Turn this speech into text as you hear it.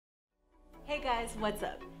Hey guys, what's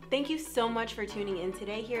up? Thank you so much for tuning in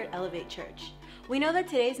today here at Elevate Church. We know that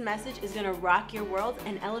today's message is going to rock your world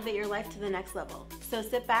and elevate your life to the next level. So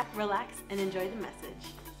sit back, relax, and enjoy the message.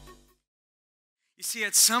 You see,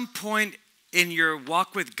 at some point in your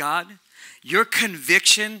walk with God, your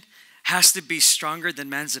conviction has to be stronger than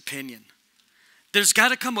man's opinion. There's got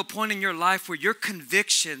to come a point in your life where your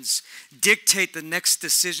convictions dictate the next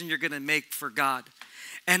decision you're going to make for God.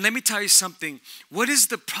 And let me tell you something. What is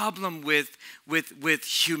the problem with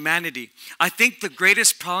humanity? I think the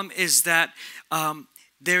greatest problem is that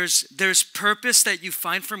there's purpose that you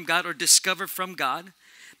find from God or discover from God.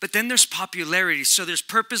 But then there's popularity. So there's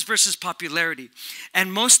purpose versus popularity.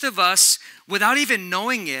 And most of us, without even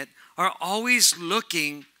knowing it, are always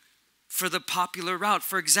looking for the popular route.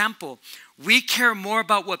 For example, we care more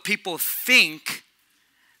about what people think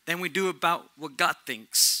than we do about what God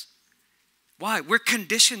thinks. Why? We're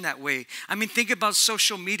conditioned that way. I mean, think about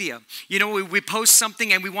social media. You know, we post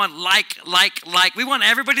something and we want like. We want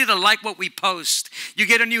everybody to like what we post. You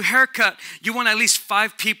get a new haircut, you want at least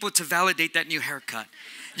 5 people to validate that new haircut.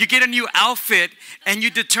 You get a new outfit and you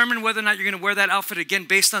determine whether or not you're going to wear that outfit again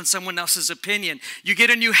based on someone else's opinion. You get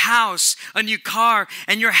a new house, a new car,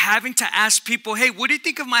 and you're having to ask people, hey, what do you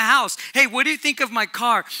think of my house? Hey, what do you think of my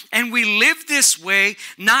car? And we live this way,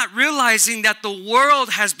 not realizing that the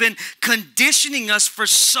world has been conditioning us for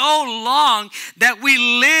so long that we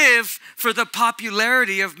live for the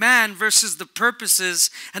popularity of man versus the purposes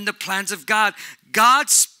and the plans of God.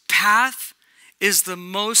 God's path is the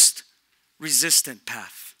most resistant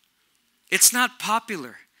path. It's not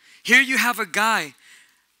popular. Here you have a guy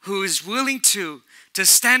who is willing to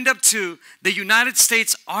stand up to the United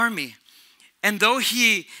States Army. And though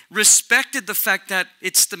he respected the fact that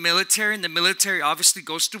it's the military, and the military obviously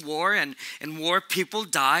goes to war, and in war people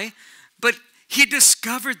die, but he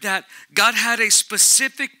discovered that God had a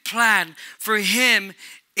specific plan for him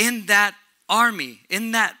in that army,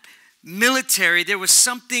 in that military. There was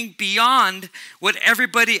something beyond what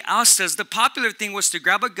everybody else does. The popular thing was to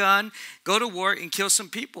grab a gun, go to war, and kill some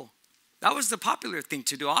people. That was the popular thing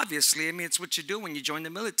to do, obviously. I mean, it's what you do when you join the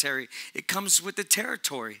military. It comes with the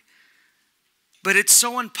territory. But it's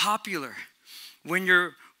so unpopular when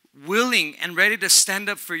you're willing and ready to stand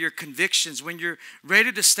up for your convictions, when you're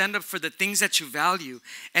ready to stand up for the things that you value,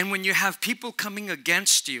 and when you have people coming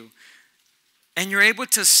against you, and you're able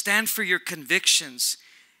to stand for your convictions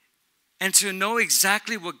and to know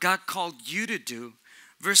exactly what God called you to do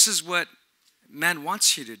versus what man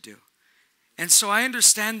wants you to do. And so I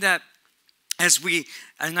understand that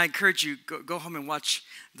and I encourage you, go home and watch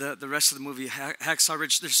the rest of the movie, Hacksaw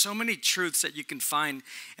Ridge. There's so many truths that you can find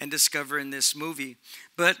and discover in this movie.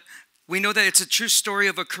 But we know that it's a true story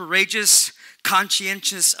of a courageous,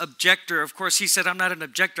 conscientious objector. Of course, he said, I'm not an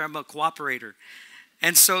objector, I'm a cooperator.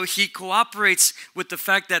 And so he cooperates with the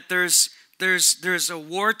fact that there's a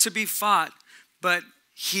war to be fought, but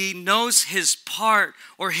he knows his part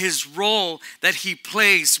or his role that he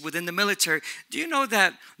plays within the military. Do you know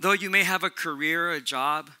that though you may have a career, a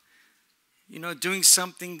job, you know, doing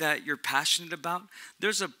something that you're passionate about,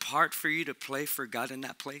 there's a part for you to play for God in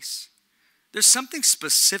that place? There's something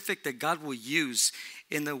specific that God will use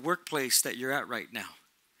in the workplace that you're at right now.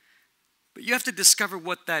 But you have to discover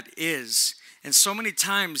what that is. And so many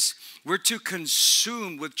times we're too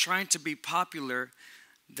consumed with trying to be popular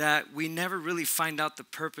that we never really find out the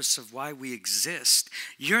purpose of why we exist.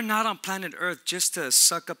 You're not on planet Earth just to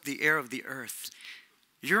suck up the air of the earth.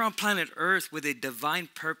 You're on planet Earth with a divine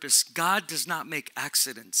purpose. God does not make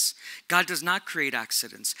accidents. God does not create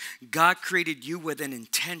accidents. God created you with an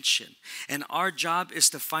intention. And our job is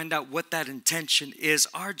to find out what that intention is.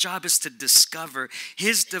 Our job is to discover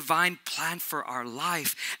His divine plan for our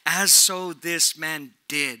life, as so this man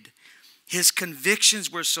did. His convictions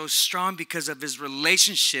were so strong because of his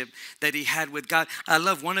relationship that he had with God. I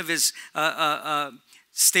love one of his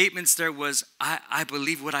statements there was, I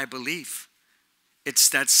believe what I believe. It's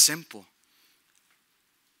that simple.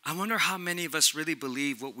 I wonder how many of us really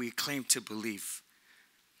believe what we claim to believe.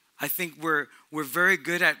 I think we're very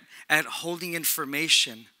good at holding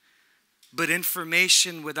information, but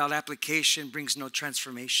information without application brings no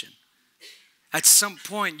transformation. At some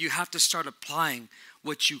point, you have to start applying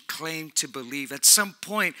what you claim to believe. At some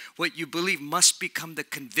point, what you believe must become the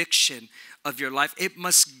conviction of your life. It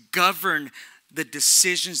must govern the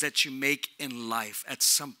decisions that you make in life at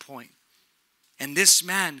some point. And this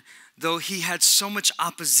man, though he had so much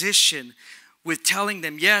opposition with telling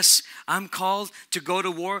them, yes, I'm called to go to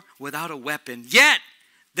war without a weapon, yet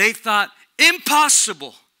they thought,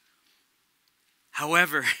 impossible.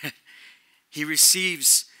 However, he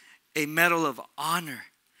receives a medal of honor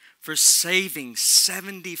for saving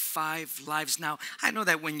 75 lives. Now, I know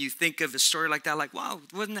that when you think of a story like that, like, wow,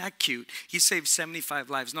 wasn't that cute? He saved 75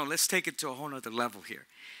 lives. No, let's take it to a whole nother level here.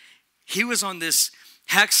 He was on this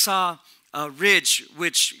hacksaw ridge,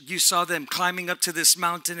 which you saw them climbing up to this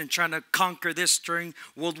mountain and trying to conquer this during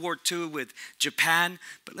World War II with Japan.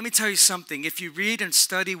 But let me tell you something. If you read and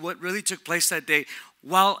study what really took place that day,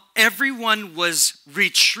 while everyone was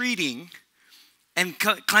retreating and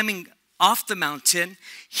climbing off the mountain,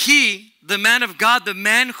 he, the man of God, the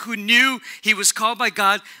man who knew he was called by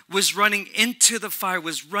God, was running into the fire,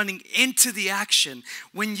 was running into the action.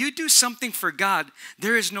 When you do something for God,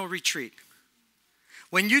 there is no retreat.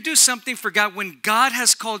 When you do something for God, when God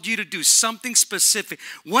has called you to do something specific,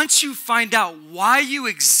 once you find out why you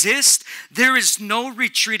exist, there is no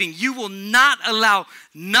retreating. You will not allow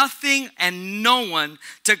nothing and no one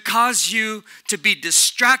to cause you to be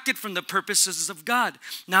distracted from the purposes of God.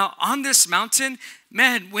 Now, on this mountain,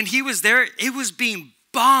 man, when he was there, it was being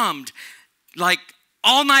bombed like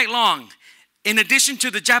all night long. In addition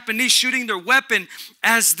to the Japanese shooting their weapon,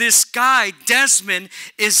 as this guy, Desmond,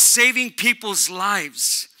 is saving people's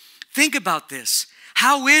lives. Think about this.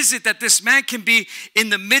 How is it that this man can be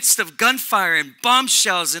in the midst of gunfire and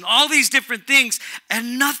bombshells and all these different things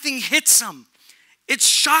and nothing hits him? It's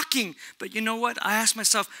shocking. But you know what? I asked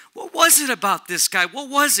myself, what was it about this guy? What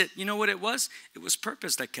was it? You know what it was? It was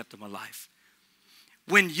purpose that kept him alive.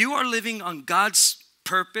 When you are living on God's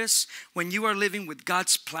purpose, when you are living with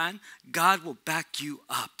God's plan, God will back you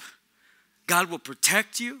up. God will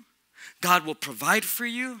protect you. God will provide for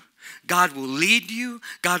you. God will lead you.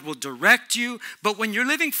 God will direct you. But when you're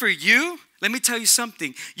living for you, let me tell you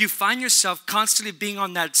something. You find yourself constantly being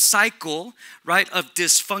on that cycle, right, of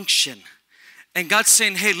dysfunction. And God's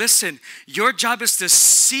saying, hey, listen, your job is to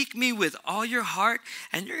seek me with all your heart,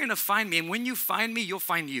 and you're going to find me. And when you find me, you'll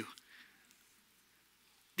find you.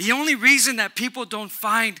 The only reason that people don't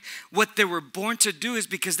find what they were born to do is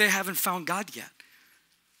because they haven't found God yet.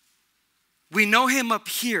 We know him up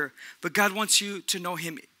here, but God wants you to know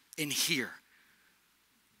him in here.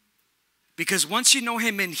 Because once you know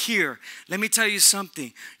him in here, let me tell you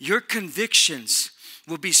something. Your convictions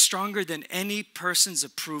will be stronger than any person's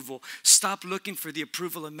approval. Stop looking for the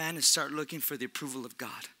approval of man and start looking for the approval of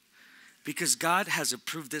God. Because God has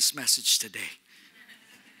approved this message today.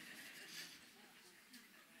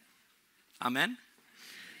 Amen.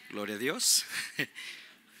 Gloria a Dios.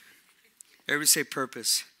 Everybody say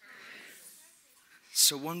purpose.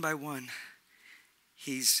 So one by one,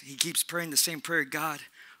 he keeps praying the same prayer. God,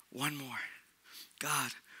 one more.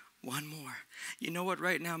 God, one more. You know what,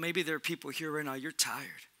 right now, maybe there are people here right now, you're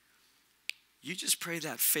tired. You just pray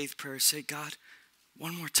that faith prayer. Say, God,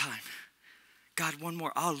 one more time. God, one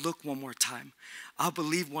more. I'll look one more time. I'll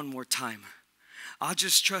believe one more time. I'll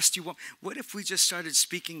just trust you. What if we just started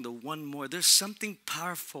speaking the one more? There's something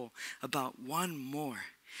powerful about one more.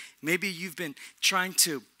 Maybe you've been trying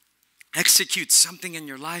to execute something in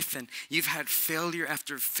your life and you've had failure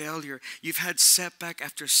after failure. You've had setback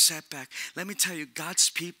after setback. Let me tell you,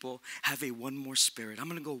 God's people have a one more spirit. I'm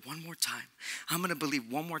going to go one more time. I'm going to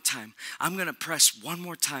believe one more time. I'm going to press one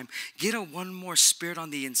more time. Get a one more spirit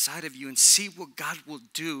on the inside of you and see what God will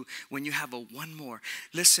do when you have a one more.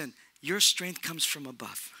 Listen, your strength comes from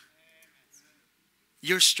above.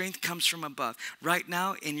 Your strength comes from above. Right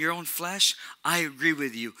now, in your own flesh, I agree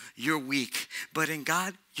with you. You're weak. But in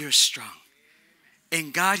God, you're strong. In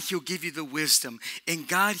God, he'll give you the wisdom. In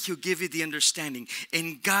God, he'll give you the understanding.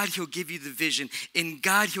 In God, he'll give you the vision. In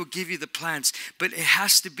God, he'll give you the plans. But it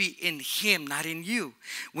has to be in him, not in you.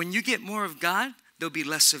 When you get more of God, there'll be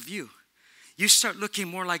less of you. You start looking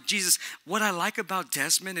more like Jesus. What I like about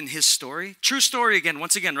Desmond and his story, true story again,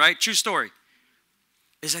 once again, right? True story,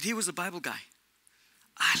 is that he was a Bible guy.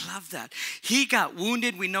 I love that. He got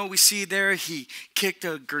wounded. We see there, he kicked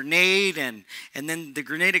a grenade and then the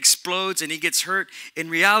grenade explodes and he gets hurt. In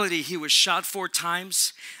reality, he was shot 4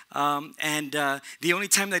 times. The only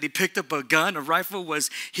time that he picked up a gun, a rifle,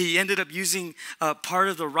 was he ended up using part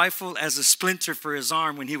of the rifle as a splinter for his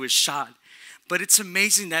arm when he was shot. But it's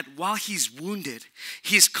amazing that while he's wounded,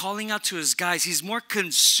 he's calling out to his guys. He's more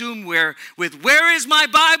consumed with where is my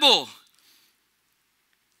Bible?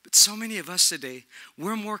 But so many of us today,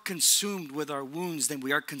 we're more consumed with our wounds than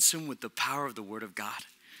we are consumed with the power of the Word of God.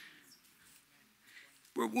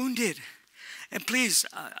 We're wounded. And please,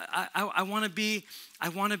 I want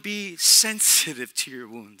to be sensitive to your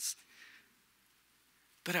wounds.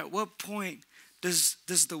 But at what point does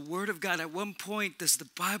the Word of God, at one point does the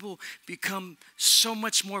Bible become so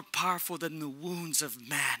much more powerful than the wounds of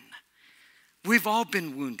man? We've all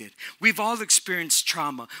been wounded. We've all experienced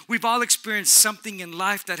trauma. We've all experienced something in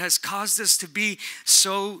life that has caused us to be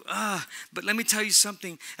so, but let me tell you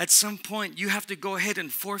something. At some point, you have to go ahead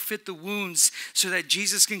and forfeit the wounds so that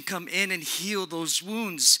Jesus can come in and heal those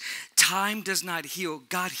wounds. Time does not heal.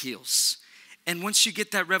 God heals. And once you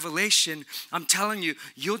get that revelation, I'm telling you,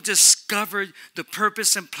 you'll discover the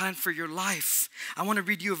purpose and plan for your life. I want to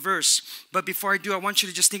read you a verse. But before I do, I want you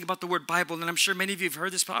to just think about the word Bible. And I'm sure many of you have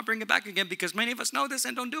heard this, but I'll bring it back again because many of us know this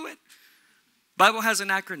and don't do it. Bible has an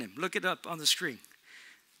acronym. Look it up on the screen.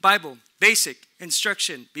 Bible, basic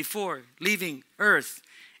instruction before leaving earth.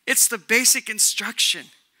 It's the basic instruction.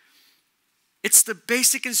 It's the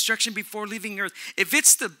basic instruction before leaving earth. If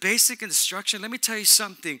it's the basic instruction, let me tell you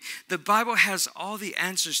something. The Bible has all the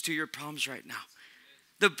answers to your problems right now.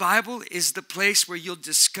 The Bible is the place where you'll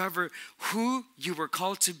discover who you were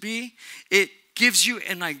called to be. It gives you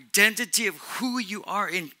an identity of who you are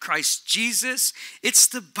in Christ Jesus. It's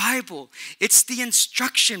the Bible. It's the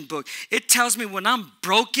instruction book. It tells me when I'm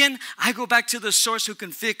broken, I go back to the source who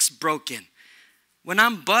can fix broken. When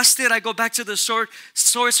I'm busted, I go back to the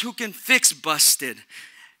source who can fix busted.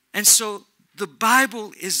 And so the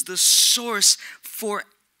Bible is the source for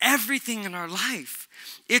everything in our life.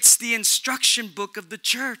 It's the instruction book of the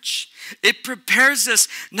church. It prepares us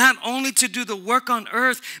not only to do the work on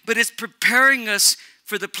earth, but it's preparing us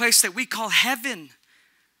for the place that we call heaven.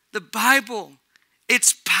 The Bible,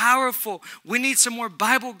 it's powerful. We need some more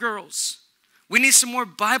Bible girls. We need some more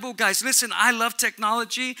Bible guys. Listen, I love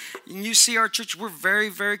technology. And you see our church, we're very,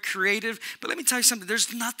 very creative. But let me tell you something.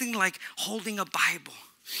 There's nothing like holding a Bible,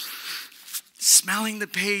 smelling the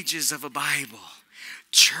pages of a Bible,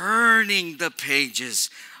 churning the pages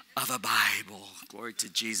of a Bible. Glory to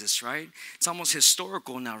Jesus, right? It's almost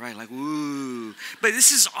historical now, right? Like, ooh. But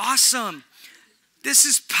this is awesome. This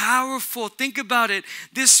is powerful. Think about it.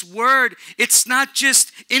 This word, it's not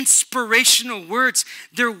just inspirational words.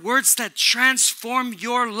 They're words that transform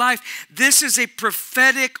your life. This is a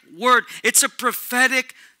prophetic word. It's a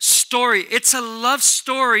prophetic story. It's a love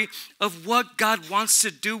story of what God wants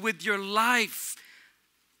to do with your life.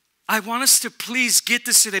 I want us to please get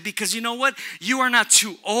this today because you know what? You are not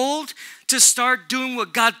too old to start doing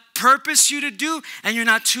what God purposed you to do, and you're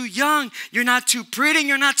not too young. You're not too pretty, and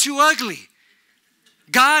you're not too ugly.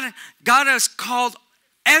 God has called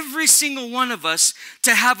every single one of us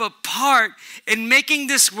to have a part in making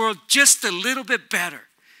this world just a little bit better.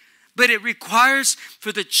 But it requires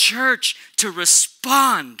for the church to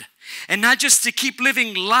respond and not just to keep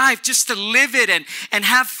living life, just to live it and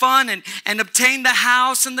have fun and obtain the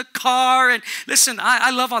house and the car. And listen,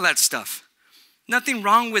 I love all that stuff. Nothing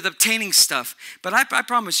wrong with obtaining stuff. But I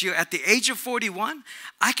promise you, at the age of 41,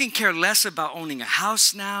 I can care less about owning a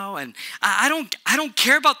house now. And I don't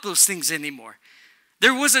care about those things anymore.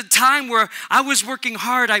 There was a time where I was working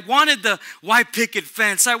hard. I wanted the white picket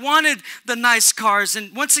fence. I wanted the nice cars.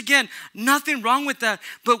 And once again, nothing wrong with that.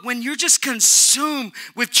 But when you're just consumed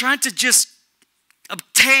with trying to just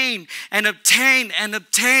obtain and obtain and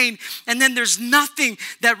obtain, and then there's nothing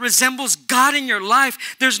that resembles God in your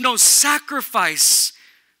life. There's no sacrifice.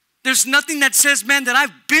 There's nothing that says, man, that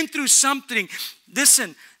I've been through something.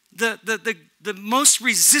 Listen, the most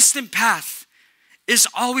resistant path is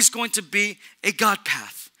always going to be a God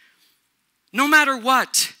path. No matter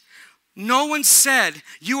what. No one said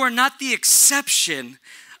you are not the exception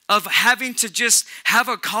of having to just have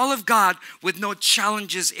a call of God with no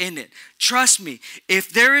challenges in it. Trust me,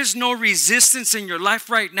 if there is no resistance in your life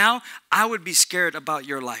right now, I would be scared about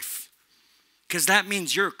your life. Because that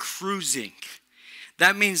means you're cruising.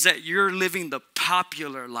 That means that you're living the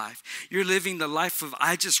popular life. You're living the life of,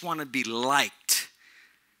 I just want to be liked.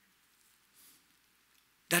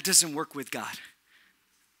 That doesn't work with God.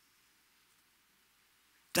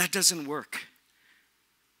 That doesn't work.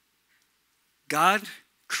 God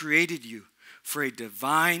created you for a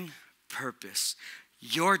divine purpose.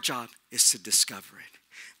 Your job is to discover it.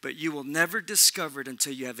 But you will never discover it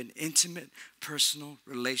until you have an intimate, personal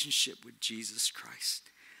relationship with Jesus Christ.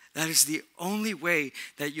 That is the only way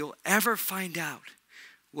that you'll ever find out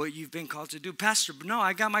what you've been called to do. Pastor, no,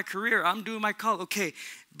 I got my career. I'm doing my call. Okay,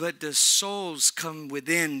 but the souls come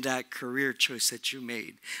within that career choice that you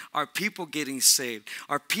made. Are people getting saved?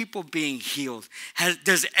 Are people being healed?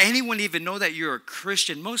 Does anyone even know that you're a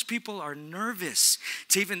Christian? Most people are nervous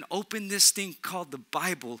to even open this thing called the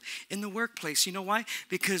Bible in the workplace. You know why?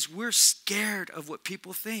 Because we're scared of what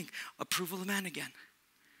people think. Approval of man again.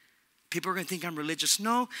 People are going to think I'm religious.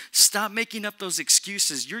 No, stop making up those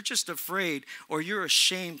excuses. You're just afraid or you're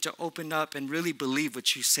ashamed to open up and really believe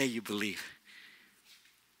what you say you believe.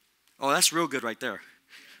 Oh, that's real good right there.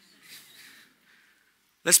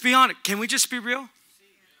 Let's be honest. Can we just be real?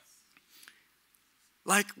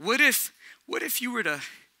 Like, what if you were to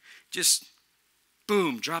just,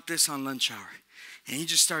 boom, drop this on lunch hour, and you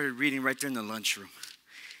just started reading right there in the lunchroom?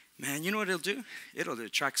 Man, you know what it'll do? It'll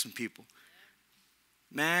attract some people.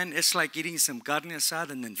 Man, it's like eating some carne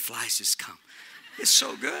asada and then flies just come. It's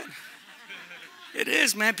so good. It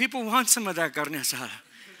is, man. People want some of that carne asada,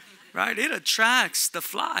 right? It attracts the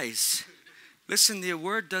flies. Listen, the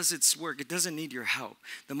word does its work. It doesn't need your help.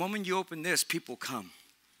 The moment you open this, people come.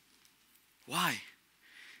 Why?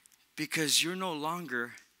 Because you're no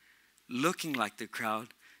longer looking like the crowd.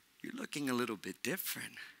 You're looking a little bit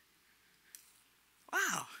different.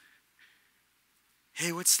 Wow.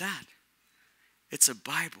 Hey, what's that? It's a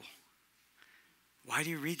Bible. Why do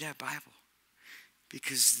you read that Bible?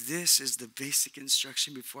 Because this is the basic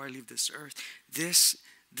instruction before I leave this earth. This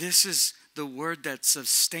is the word that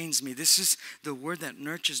sustains me. This is the word that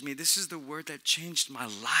nurtures me. This is the word that changed my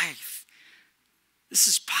life. This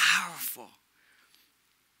is powerful.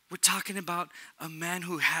 We're talking about a man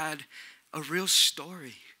who had a real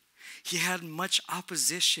story. He had much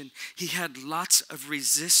opposition. He had lots of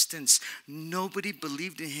resistance. Nobody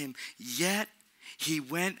believed in him. Yet, he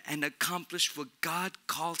went and accomplished what God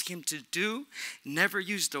called him to do. Never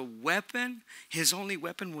used a weapon. His only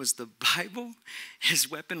weapon was the Bible.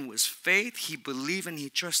 His weapon was faith. He believed and he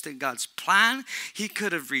trusted God's plan. He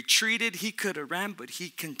could have retreated. He could have ran, but he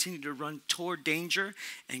continued to run toward danger,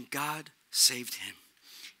 and God saved him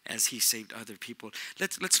as he saved other people.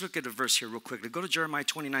 Let's look at a verse here real quickly. Go to Jeremiah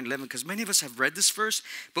 29:11, because many of us have read this verse,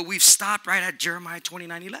 but we've stopped right at Jeremiah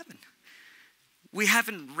 29:11. We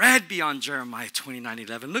haven't read beyond Jeremiah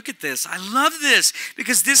 29:11. Look at this. I love this,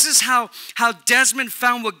 because this is how Desmond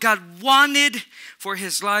found what God wanted for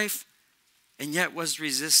his life and yet was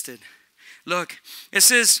resisted. Look, it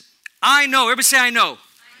says, I know. Everybody say, I know. I know.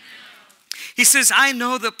 He says, I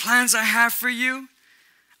know the plans I have for you,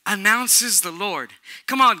 announces the Lord.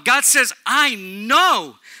 Come on, God says, I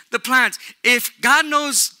know the plans. If God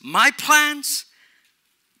knows my plans,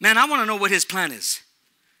 man, I want to know what his plan is.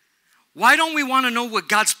 Why don't we want to know what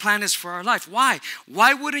God's plan is for our life? Why?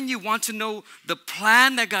 Why wouldn't you want to know the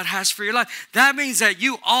plan that God has for your life? That means that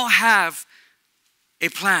you all have a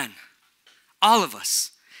plan. All of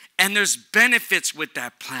us. And there's benefits with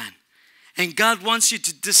that plan. And God wants you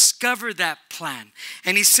to discover that plan.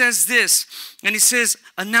 And he says this, and he says,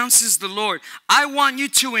 announces the Lord, I want you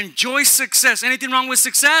to enjoy success. Anything wrong with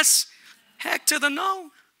success? Heck to the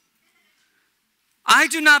no. I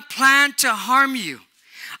do not plan to harm you.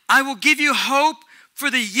 I will give you hope for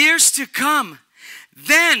the years to come.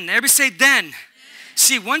 Then, everybody say then.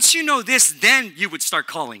 See, once you know this, then you would start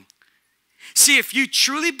calling. See, if you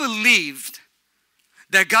truly believed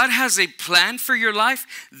that God has a plan for your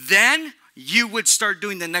life, then you would start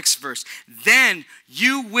doing the next verse. Then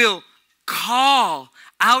you will call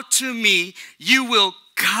out to me. You will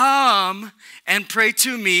come and pray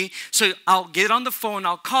to me. So I'll get on the phone,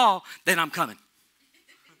 I'll call, then I'm coming.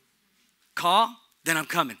 Call, then I'm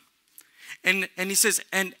coming. And he says,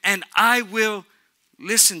 and I will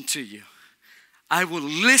listen to you. I will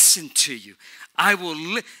listen to you.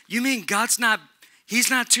 You mean he's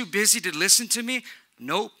not too busy to listen to me?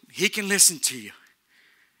 Nope, he can listen to you.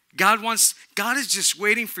 God is just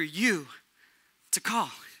waiting for you to call.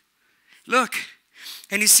 Look,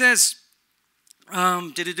 and he says,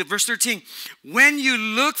 verse 13, when you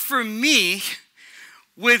look for me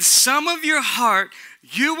with some of your heart,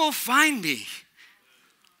 you will find me.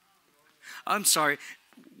 I'm sorry.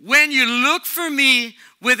 When you look for me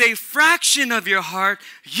with a fraction of your heart,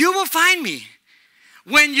 you will find me.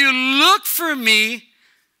 When you look for me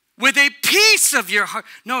with a piece of your heart.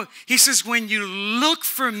 No, he says, when you look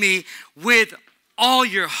for me with all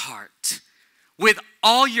your heart. With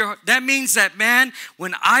all your heart. That means that, man,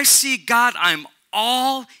 when I see God, I'm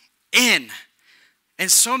all in.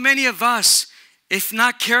 And so many of us, if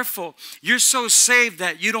not careful, you're so saved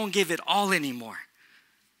that you don't give it all anymore.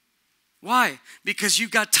 Why? Because you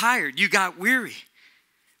got tired. You got weary.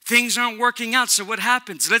 Things aren't working out. So what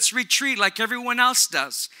happens? Let's retreat like everyone else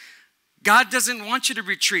does. God doesn't want you to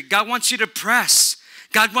retreat. God wants you to press.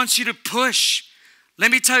 God wants you to push.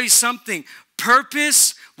 Let me tell you something.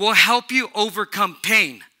 Purpose will help you overcome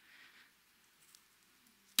pain.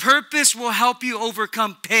 Purpose will help you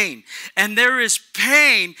overcome pain. And there is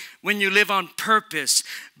pain when you live on purpose.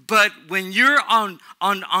 But when you're on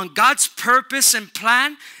God's purpose and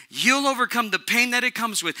plan, you'll overcome the pain that it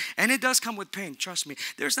comes with. And it does come with pain, trust me.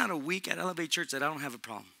 There's not a week at Elevate Church that I don't have a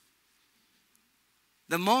problem.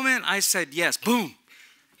 The moment I said yes, boom,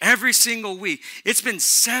 every single week. It's been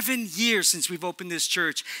 7 years since we've opened this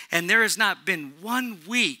church, and there has not been 1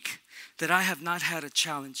 week that I have not had a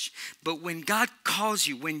challenge. But when God calls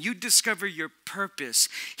you, when you discover your purpose,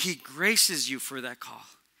 He graces you for that call.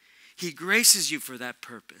 He graces you for that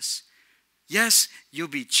purpose. Yes, you'll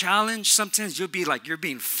be challenged. Sometimes you'll be like you're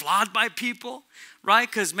being flawed by people, right?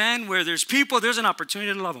 Because, man, where there's people, there's an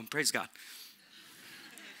opportunity to love them. Praise God.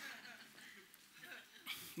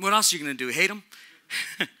 What else are you going to do? Hate them?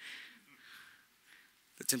 The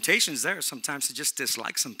temptation's there sometimes to just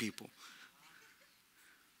dislike some people.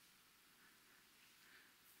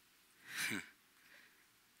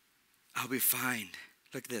 I'll be fine.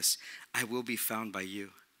 Look at this. I will be found by you.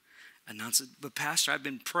 Announce it. But Pastor, I've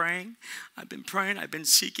been praying. I've been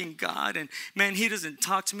seeking God. And man, He doesn't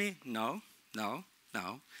talk to me. No.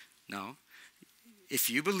 If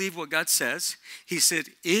you believe what God says, He said,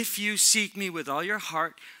 if you seek me with all your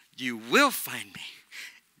heart, you will find me.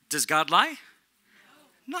 Does God lie?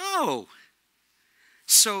 No.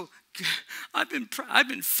 So I've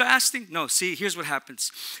been fasting. No, see, here's what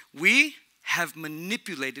happens. We have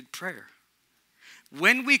manipulated prayer.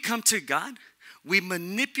 When we come to God, we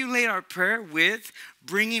manipulate our prayer with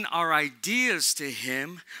bringing our ideas to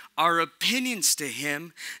Him, our opinions to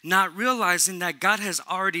Him, not realizing that God has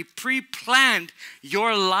already pre-planned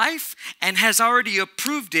your life and has already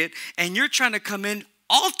approved it, and you're trying to come in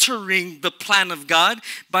altering the plan of God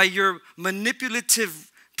by your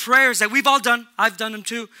manipulative prayers that we've all done. I've done them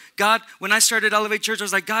too. God, when I started Elevate Church, I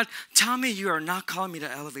was like, God, tell me you are not calling me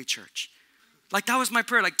to Elevate Church. Like, that was my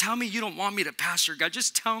prayer. Like, tell me you don't want me to pastor, God.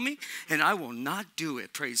 Just tell me, and I will not do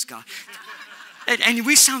it. Praise God. And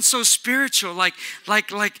we sound so spiritual. Like,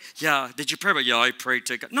 yeah, did you pray? But yeah, I prayed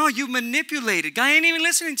to God. No, you manipulated. God ain't even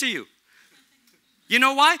listening to you. You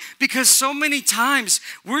know why? Because so many times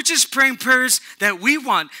we're just praying prayers that we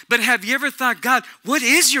want. But have you ever thought, God, what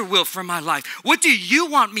is your will for my life? What do you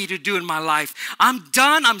want me to do in my life? I'm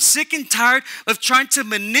done. I'm sick and tired of trying to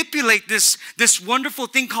manipulate this wonderful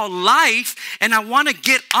thing called life. And I want to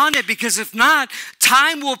get on it, because if not,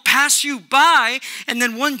 time will pass you by. And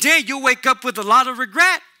then one day you'll wake up with a lot of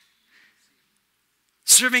regret.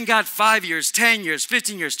 Serving God 5 years, 10 years,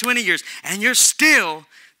 15 years, 20 years, and you're still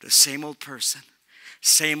the same old person.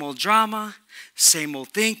 Same old drama, same old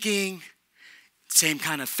thinking, same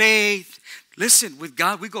kind of faith. Listen, with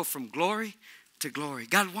God, we go from glory to glory.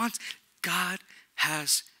 God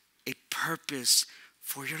has a purpose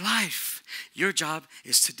for your life. Your job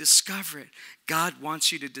is to discover it. God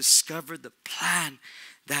wants you to discover the plan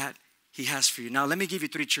that He has for you. Now, let me give you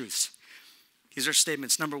 3 truths. These are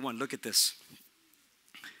statements. Number 1, look at this.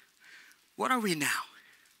 What are we now?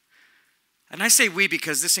 And I say we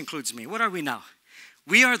because this includes me. What are we now?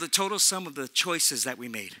 We are the total sum of the choices that we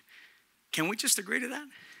made. Can we just agree to that?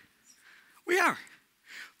 We are.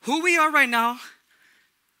 Who we are right now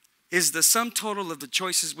is the sum total of the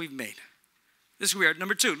choices we've made. This is weird.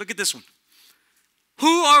 Number 2, look at this one.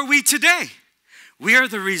 Who are we today? We are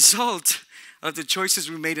the result of the choices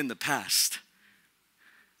we made in the past.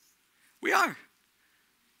 We are.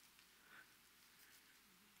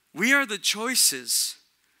 We are the choices,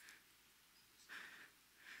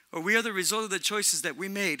 or we are the result of the choices that we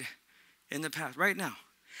made in the past, right now.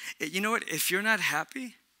 You know what? If you're not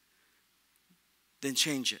happy, then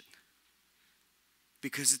change it.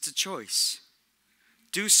 Because it's a choice.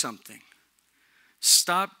 Do something.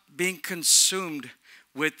 Stop being consumed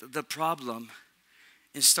with the problem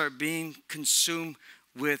and start being consumed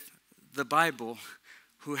with the Bible,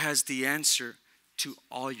 who has the answer to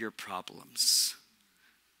all your problems.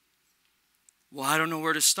 Well, I don't know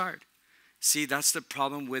where to start. See, that's the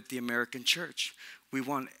problem with the American church.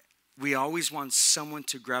 We always want someone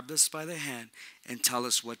to grab us by the hand and tell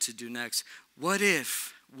us what to do next. What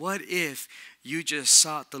if you just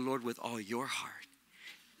sought the Lord with all your heart?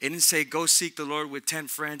 It didn't say go seek the Lord with 10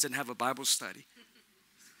 friends and have a Bible study.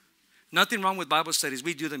 Nothing wrong with Bible studies.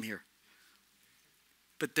 We do them here.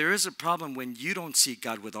 But there is a problem when you don't seek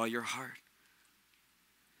God with all your heart.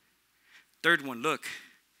 Third one, look.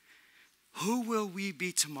 Who will we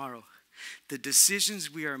be tomorrow? The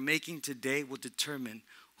decisions we are making today will determine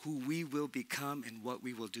who we will become and what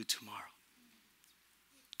we will do tomorrow.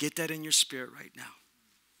 Get that in your spirit right now.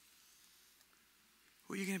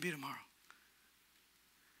 Who are you going to be tomorrow?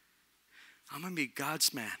 I'm going to be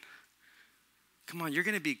God's man. Come on, you're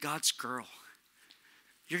going to be God's girl.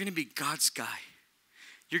 You're going to be God's guy.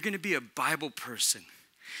 You're going to be a Bible person.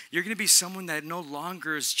 You're going to be someone that no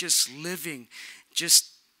longer is just living just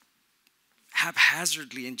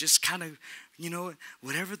haphazardly and just kind of,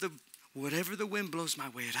 whatever the wind blows my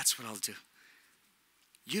way, that's what I'll do.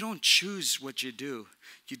 You don't choose what you do.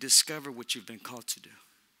 You discover what you've been called to do.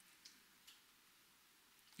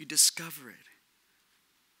 You discover it.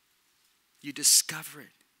 You discover it.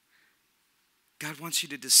 God wants you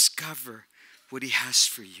to discover what he has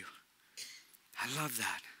for you. I love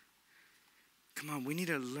that. Come on, we need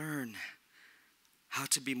to learn how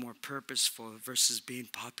to be more purposeful versus being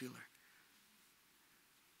popular.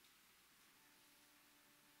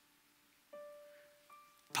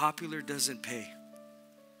 Popular doesn't pay.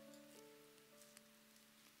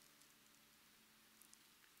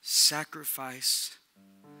 Sacrifice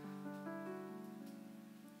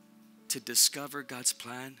to discover God's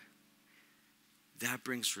plan, that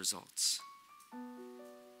brings results.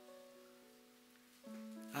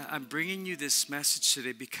 I'm bringing you this message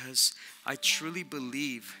today because I truly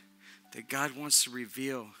believe that God wants to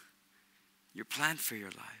reveal your plan for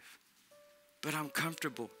your life. But I'm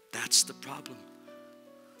comfortable. That's the problem.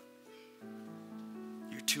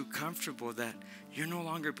 You're too comfortable that you're no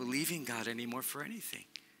longer believing God anymore for anything.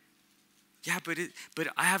 Yeah, but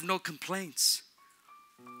I have no complaints.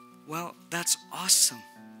 Well, that's awesome.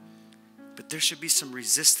 But there should be some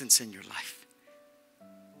resistance in your life.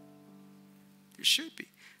 There should be.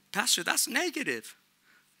 Pastor, that's negative.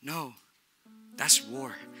 No, that's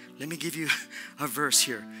war. Let me give you a verse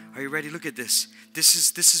here. Are you ready? Look at this. This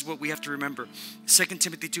is what we have to remember. 2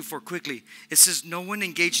 Timothy 2:4, quickly. It says, no one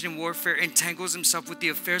engaged in warfare entangles himself with the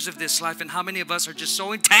affairs of this life. And how many of us are just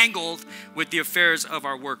so entangled with the affairs of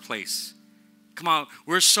our workplace? Come on,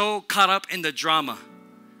 we're so caught up in the drama.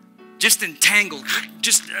 Just entangled.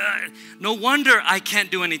 No wonder I can't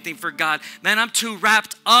do anything for God. Man, I'm too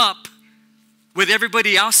wrapped up with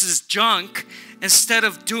everybody else's junk instead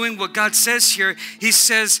of doing what God says here. He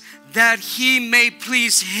says that he may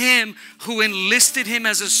please him who enlisted him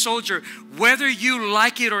as a soldier. Whether you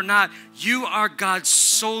like it or not, you are God's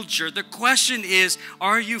soldier. The question is,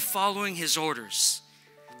 are you following his orders?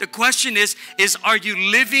 The question is are you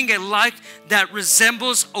living a life that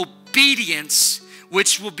resembles obedience,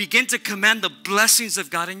 which will begin to command the blessings of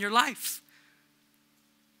God in your life?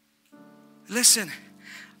 Listen,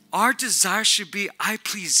 our desire should be, I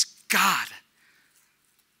please God.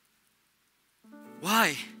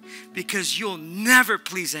 Why? Because you'll never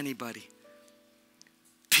please anybody.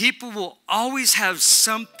 People will always have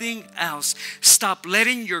something else. Stop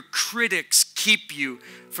letting your critics keep you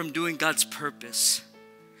from doing God's purpose.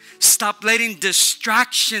 Stop letting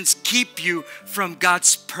distractions keep you from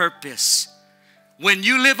God's purpose. When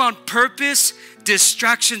you live on purpose,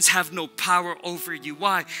 distractions have no power over you.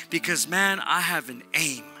 Why? Because, man, I have an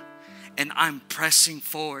aim. And I'm pressing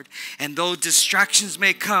forward. And though distractions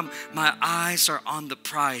may come, my eyes are on the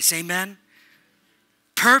prize. Amen?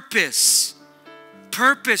 Purpose.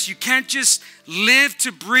 Purpose. You can't just live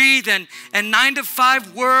to breathe and 9 to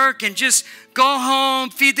 5 work and just go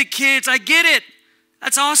home, feed the kids. I get it.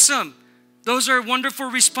 That's awesome. Those are wonderful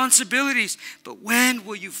responsibilities. But when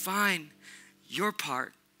will you find your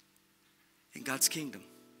part in God's kingdom?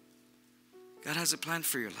 God has a plan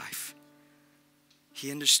for your life. He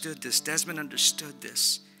understood this. Desmond understood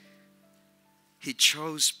this. He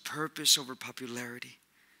chose purpose over popularity.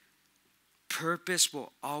 Purpose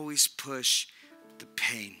will always push the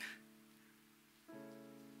pain.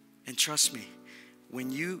 And trust me,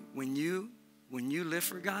 when you live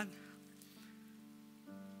for God,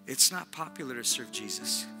 it's not popular to serve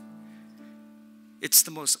Jesus. It's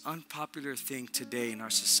the most unpopular thing today in our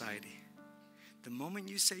society. The moment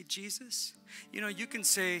you say Jesus, you can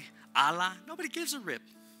say Allah. Nobody gives a rip.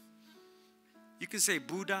 You can say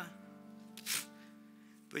Buddha.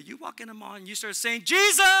 But you walk in the mall and you start saying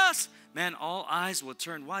Jesus, man, all eyes will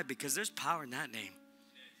turn. Why? Because there's power in that name.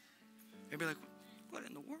 They'll be like, what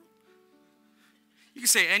in the world? You can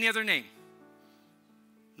say any other name.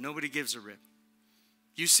 Nobody gives a rip.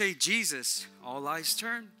 You say Jesus, all eyes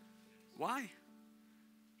turn. Why?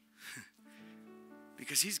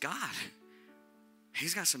 Because he's God.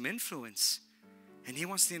 He's got some influence. And he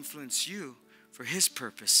wants to influence you for his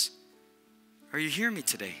purpose. Are you hearing me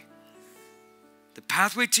today? The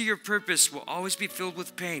pathway to your purpose will always be filled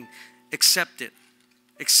with pain. Accept it.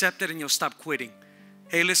 Accept it and you'll stop quitting.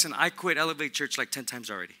 Hey, listen, I quit Elevate Church like 10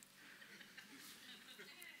 times already.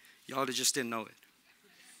 Y'all just didn't know it.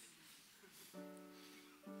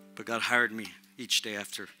 But God hired me each day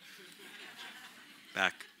after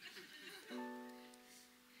back.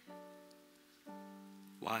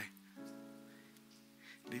 Why?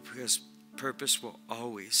 Because purpose will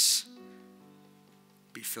always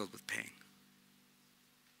be filled with pain.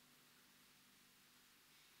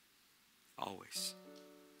 Always.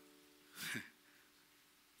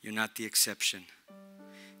 You're not the exception.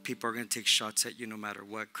 People are going to take shots at you no matter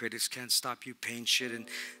what. Critics can't stop you. Pain shouldn't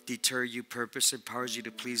deter you. Purpose empowers you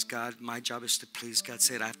to please God. My job is to please God.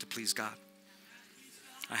 Say it, I have to please God.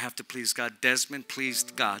 I have to please God. Desmond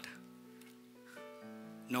pleased God.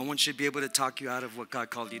 No one should be able to talk you out of what God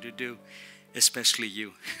called you to do, especially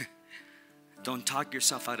you. Don't talk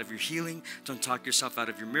yourself out of your healing. Don't talk yourself out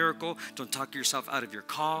of your miracle. Don't talk yourself out of your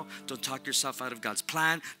call. Don't talk yourself out of God's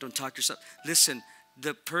plan. Don't talk yourself. Listen,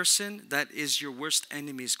 the person that is your worst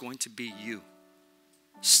enemy is going to be you.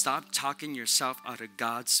 Stop talking yourself out of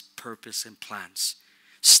God's purpose and plans.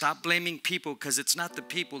 Stop blaming people, because it's not the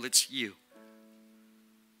people, it's you.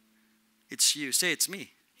 It's you. Say, it's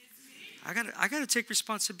me. I gotta take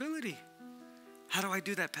responsibility. How do I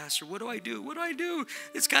do that, Pastor? What do I do? What do I do?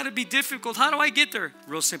 It's got to be difficult. How do I get there?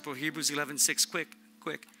 Real simple. Hebrews 11:6.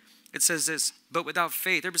 Quick. It says this, but without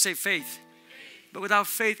faith. Everybody say faith. But without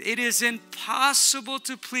faith, it is impossible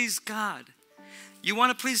to please God. You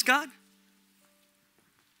want to please God?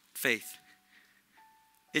 Faith.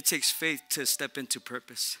 It takes faith to step into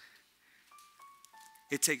purpose.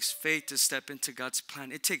 It takes faith to step into God's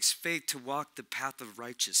plan. It takes faith to walk the path of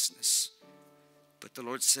righteousness. But the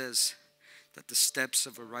Lord says that the steps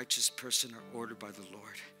of a righteous person are ordered by the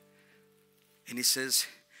Lord. And he says,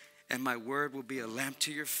 and my word will be a lamp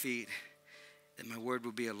to your feet, and my word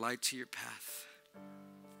will be a light to your path.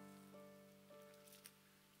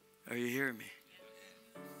 Are you hearing me?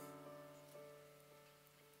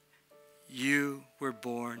 You were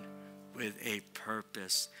born with a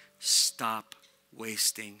purpose. Stop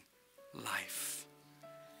wasting life.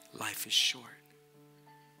 Life is short.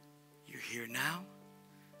 You're here now,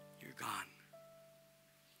 you're gone.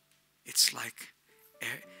 It's like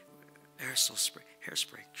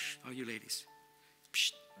hairspray. All you ladies.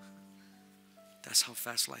 Psh. That's how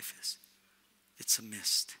fast life is. It's a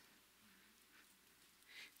mist.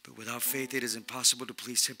 But without faith, it is impossible to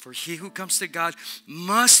please him. For he who comes to God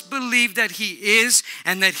must believe that he is,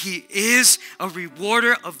 and that he is a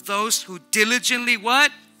rewarder of those who diligently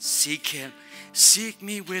what? Seek him. Seek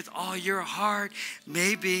me with all your heart.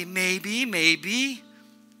 Maybe.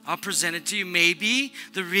 I'll present it to you. Maybe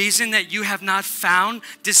the reason that you have not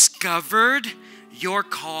discovered your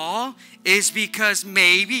call is because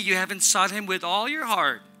maybe you haven't sought him with all your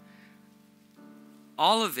heart.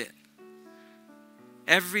 All of it.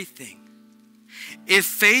 Everything. If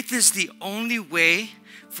faith is the only way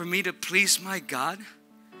for me to please my God,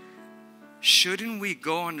 shouldn't we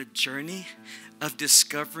go on a journey of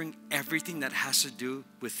discovering everything that has to do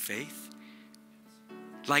with faith?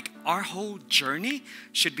 Like our whole journey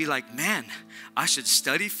should be like, man, I should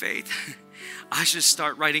study faith. I should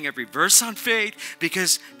start writing every verse on faith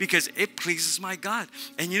because it pleases my God.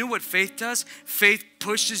 And you know what faith does? Faith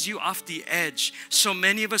pushes you off the edge. So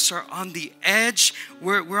many of us are on the edge.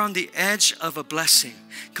 We're on the edge of a blessing.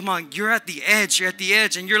 Come on, you're at the edge.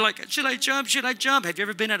 And you're like, should I jump? Have you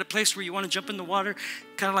ever been at a place where you want to jump in the water?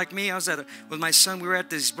 Kind of like me. I was with my son. We were at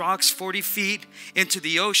these rocks 40 feet into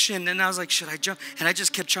the ocean. And I was like, should I jump? And I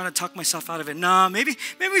just kept trying to talk myself out of it. No, maybe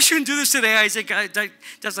we shouldn't do this today, Isaac.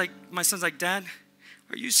 That's like, my son's like, Dad,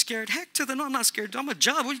 are you scared? Heck to the no, I'm not scared. I'm a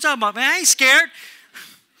jump. What are you talking about, man? I ain't scared.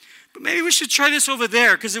 But maybe we should try this over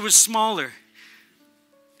there because it was smaller.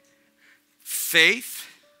 Faith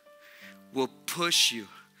will push you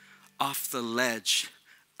off the ledge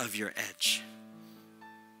of your edge.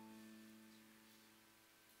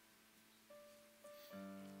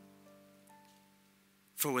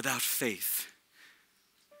 For without faith,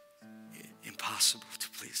 impossible to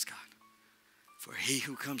please God. For he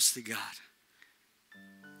who comes to God,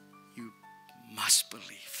 you must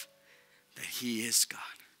believe that he is God.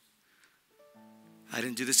 I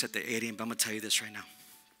didn't do this at the 8 a.m., but I'm going to tell you this right now.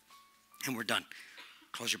 And we're done.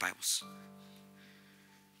 Close your Bibles.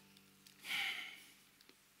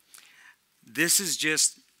 This is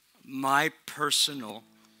just my personal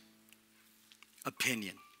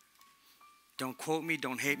opinion. Don't quote me,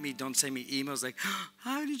 don't hate me, don't send me emails like,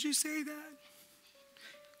 how did you say that?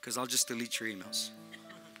 Because I'll just delete your emails.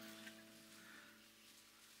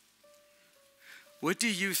 What do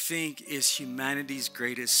you think is humanity's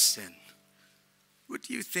greatest sin? What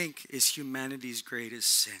do you think is humanity's greatest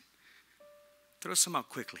sin? Throw some out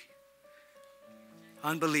quickly.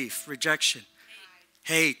 Unbelief, rejection,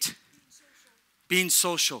 hate, being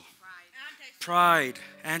social, pride,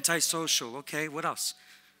 antisocial. Okay, what else?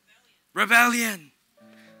 Rebellion.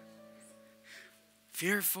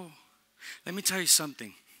 Fearful. Let me tell you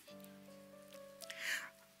something.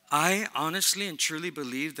 I honestly and truly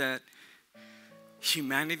believe that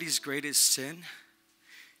humanity's greatest sin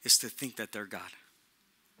is to think that they're God.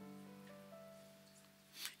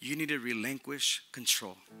 You need to relinquish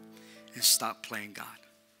control and stop playing God.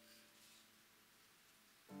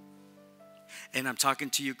 And I'm talking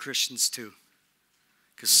to you Christians too,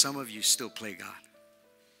 because some of you still play God.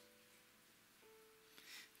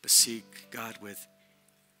 But seek God with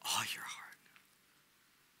all your heart.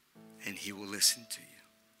 and he will listen to you.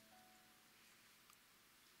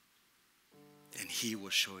 And he will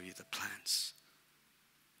show you the plans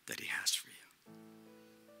that he has for you.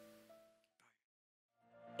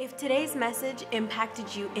 If today's message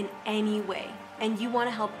impacted you in any way and you want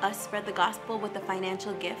to help us spread the gospel with a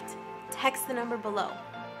financial gift, text the number below.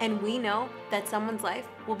 And we know that someone's life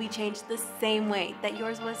will be changed the same way that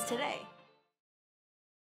yours was today.